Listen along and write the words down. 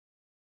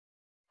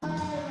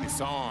It's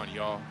on,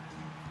 y'all.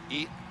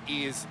 It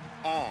is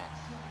on.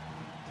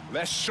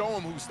 Let's show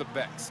them who's the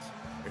best.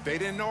 If they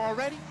didn't know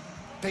already,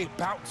 they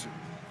about to.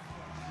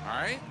 All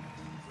right?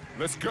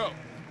 Let's go.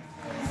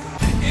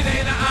 It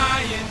ain't an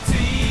iron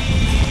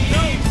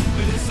team,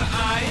 but it's an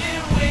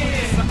iron win.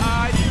 It's an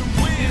iron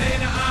win. It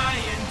ain't an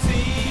iron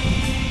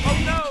team,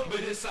 Oh no, but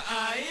it's an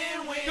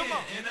iron win. Come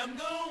on. And I'm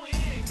going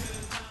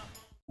 'cause I'm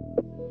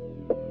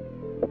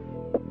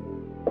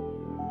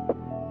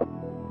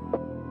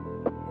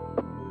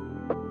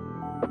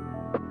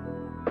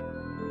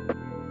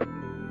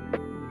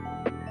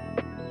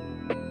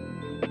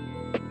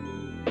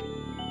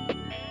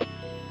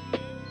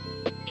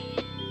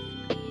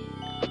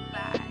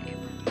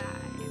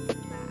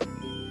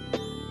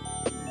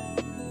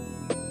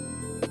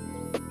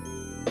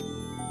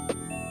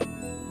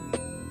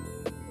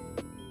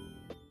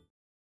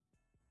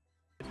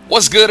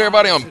What's good,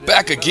 everybody? I'm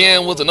back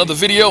again with another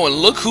video, and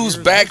look who's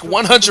back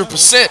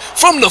 100%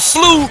 from the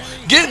flu,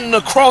 getting the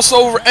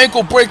crossover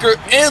ankle breaker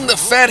and the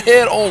fat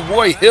head on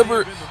Roy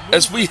Hibbert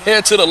as we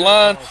head to the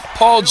line.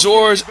 Paul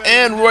George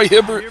and Roy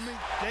Hibbert,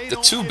 the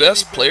two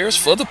best players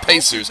for the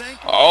Pacers,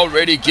 are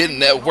already getting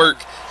that work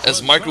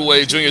as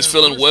Microwave Jr. is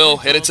feeling well,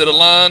 headed to the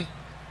line.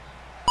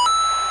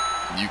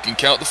 You can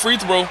count the free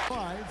throw.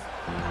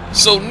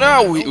 So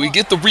now we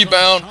get the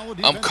rebound.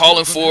 I'm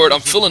calling for it.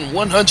 I'm feeling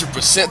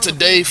 100%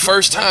 today.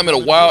 First time in a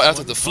while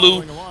after the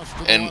flu.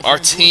 And our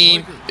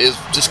team is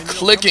just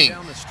clicking.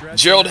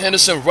 Gerald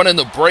Henderson running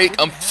the break.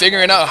 I'm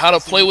figuring out how to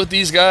play with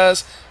these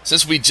guys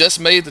since we just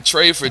made the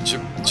trade for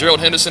Gerald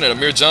Henderson and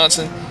Amir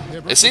Johnson.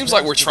 It seems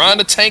like we're trying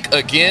to tank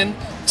again.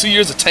 2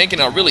 years of tanking.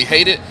 I really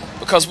hate it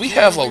because we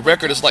have a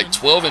record that's like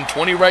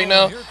 12-20 right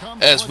now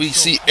as we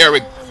see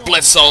Eric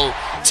Bledsoe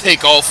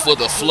take off for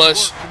the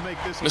flush.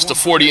 Mr.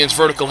 40-inch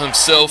vertical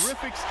himself.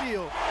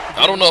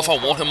 I don't know if I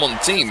want him on the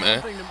team,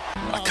 man.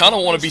 I kind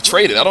of want to be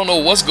traded. I don't know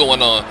what's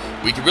going on.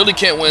 We really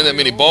can't win that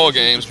many ball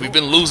games. We've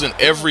been losing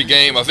every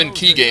game. I've been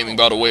key gaming,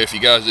 by the way, if you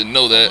guys didn't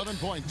know that.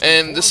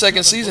 And the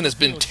second season has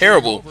been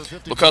terrible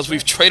because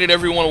we've traded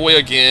everyone away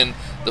again.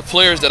 The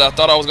players that I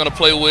thought I was going to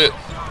play with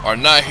are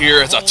not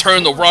here. As I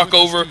turn the rock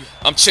over,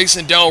 I'm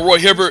chasing down Roy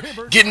Hibbert,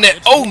 getting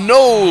that, oh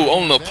no,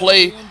 on the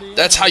play.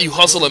 That's how you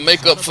hustle and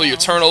make up for your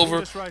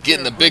turnover,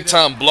 getting the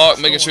big-time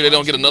block, making sure they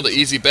don't get another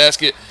easy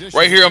basket.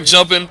 Right here, I'm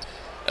jumping,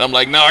 and I'm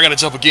like, nah, I got to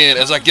jump again.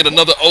 As I get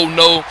another, oh,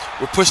 no,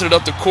 we're pushing it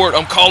up the court.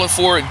 I'm calling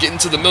for it, getting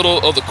to the middle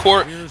of the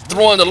court,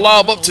 throwing the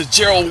lob up to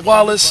Gerald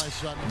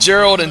Wallace.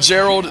 Gerald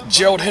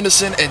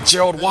Henderson and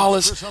Gerald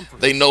Wallace,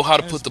 they know how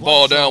to put the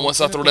ball down once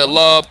I throw that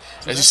lob.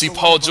 As you see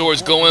Paul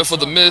George go in for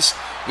the miss,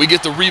 we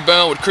get the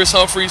rebound with Chris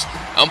Humphries.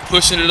 I'm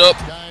pushing it up,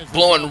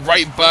 blowing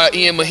right by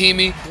Ian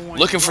Mahimi,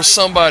 looking for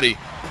somebody.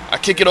 I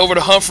kick it over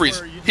to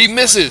Humphries. He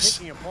misses.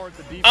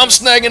 I'm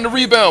snagging the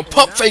rebound,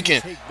 pump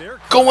faking,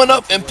 going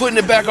up and putting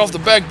it back off the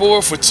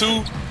backboard for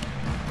two.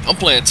 I'm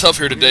playing tough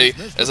here today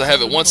as I have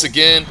it once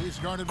again.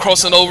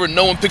 Crossing over,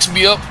 no one picks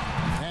me up.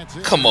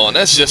 Come on,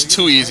 that's just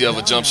too easy of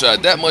a jump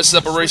shot. That much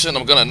separation,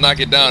 I'm going to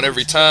knock it down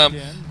every time.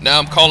 Now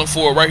I'm calling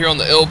for it right here on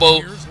the elbow.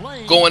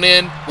 Going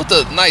in with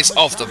a nice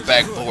off the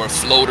backboard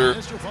floater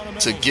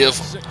to give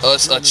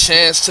us a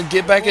chance to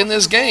get back in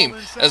this game,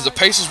 as the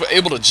Pacers were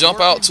able to jump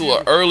out to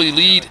an early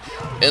lead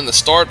in the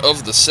start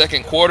of the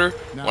second quarter.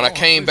 When I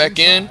came back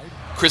in,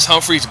 Chris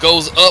Humphries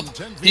goes up,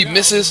 he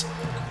misses.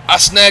 I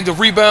snagged the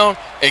rebound,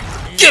 and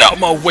get out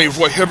my way,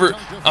 Roy Hibbert.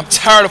 I'm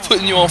tired of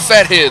putting you on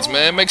fatheads,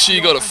 man. Make sure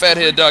you go to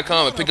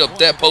fathead.com and pick up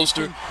that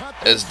poster,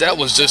 as that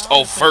was just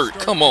overt.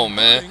 Come on,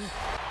 man.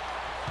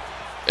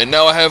 And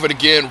now I have it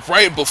again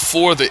right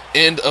before the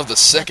end of the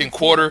second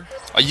quarter.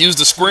 I use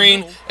the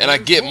screen, and I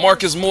get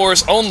Marcus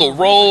Morris on the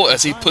roll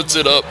as he puts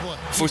it up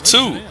for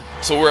two.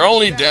 So we're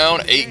only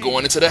down 8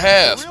 going into the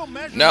half.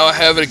 Now I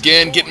have it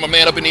again, getting my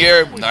man up in the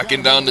air,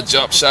 knocking down the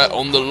jump shot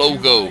on the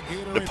logo.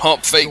 The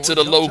pump fake to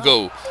the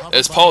logo.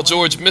 As Paul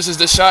George misses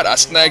the shot, I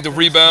snag the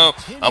rebound.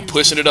 I'm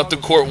pushing it up the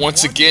court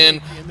once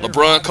again.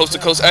 LeBron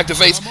coast-to-coast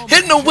activates,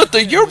 hitting him with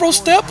the Euro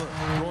step.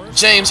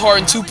 James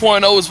Harden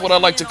 2.0 is what I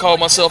like to call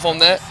myself on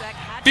that.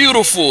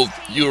 Beautiful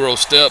Euro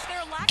step,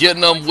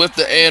 getting him with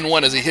the and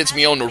one as he hits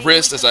me on the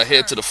wrist as I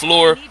head to the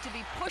floor.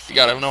 You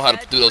gotta know how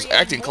to do those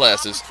acting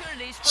classes.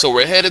 So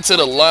we're headed to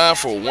the line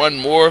for one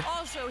more.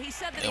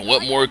 And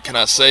what more can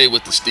I say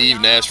with the Steve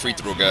Nash free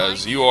throw,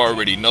 guys? You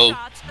already know.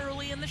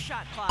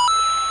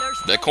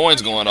 That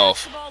coin's going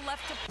off.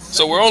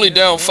 So we're only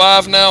down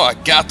 5 now. I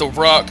got the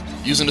rock,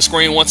 using the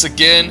screen once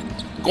again.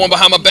 Going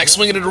behind my back,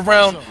 swinging it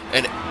around.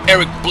 And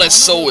Eric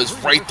Bledsoe is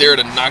right there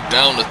to knock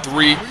down the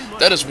 3.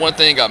 That is one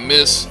thing I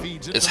miss,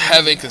 is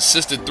having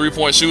consistent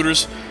three-point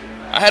shooters.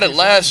 I had it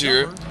last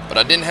year, but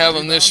I didn't have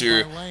them this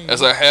year.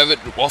 As I have it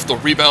off the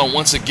rebound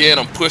once again,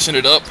 I'm pushing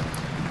it up.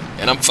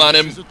 And I'm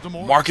finding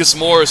Marcus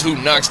Morris,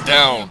 who knocks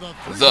down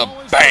the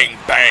bang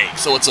bang.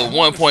 So it's a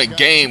 1-point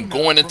game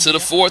going into the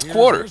fourth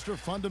quarter.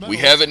 We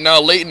have it now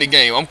late in the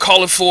game. I'm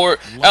calling for it.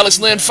 Alex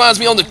Len finds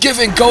me on the give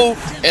and go,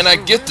 and I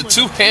get the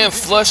two-hand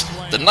flush,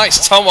 the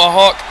nice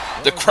tomahawk.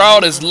 The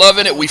crowd is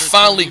loving it. We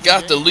finally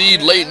got the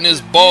lead late in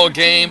this ball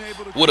game.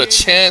 with a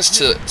chance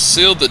to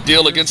seal the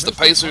deal against the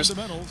Pacers.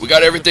 We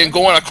got everything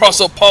going. I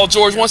cross up Paul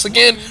George once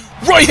again.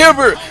 Roy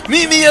Hibbert,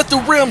 meet me at the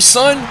rim,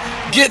 son.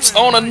 Gets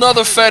on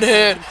another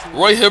fathead.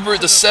 Roy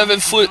Hibbert, the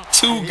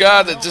 7'2"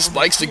 guy that just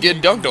likes to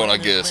get dunked on, I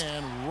guess.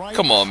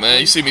 Come on, man.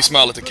 You see me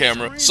smile at the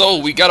camera. So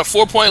we got a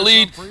 4-point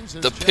lead.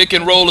 The pick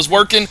and roll is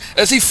working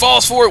as he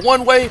falls for it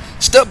one way.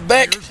 Step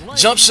back.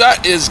 Jump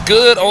shot is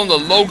good on the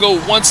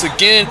logo once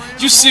again.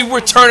 You see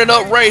we're turning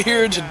up right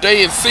here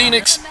today in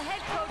Phoenix.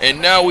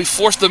 And now we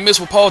forced the miss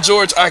with Paul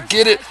George. I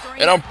get it.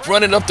 And I'm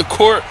running up the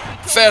court.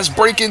 Fast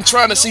breaking.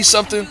 Trying to see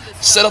something.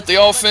 Set up the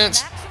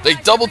offense. They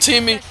double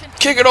team me.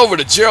 Kick it over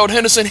to Gerald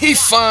Henderson. He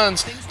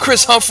finds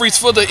Chris Humphries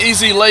for the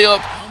easy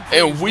layup.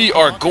 And we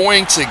are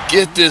going to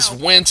get this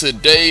win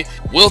today.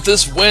 Will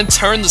this win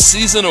turn the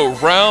season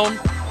around?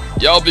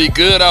 Y'all be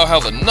good. I'll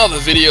have another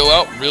video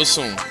out real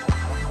soon.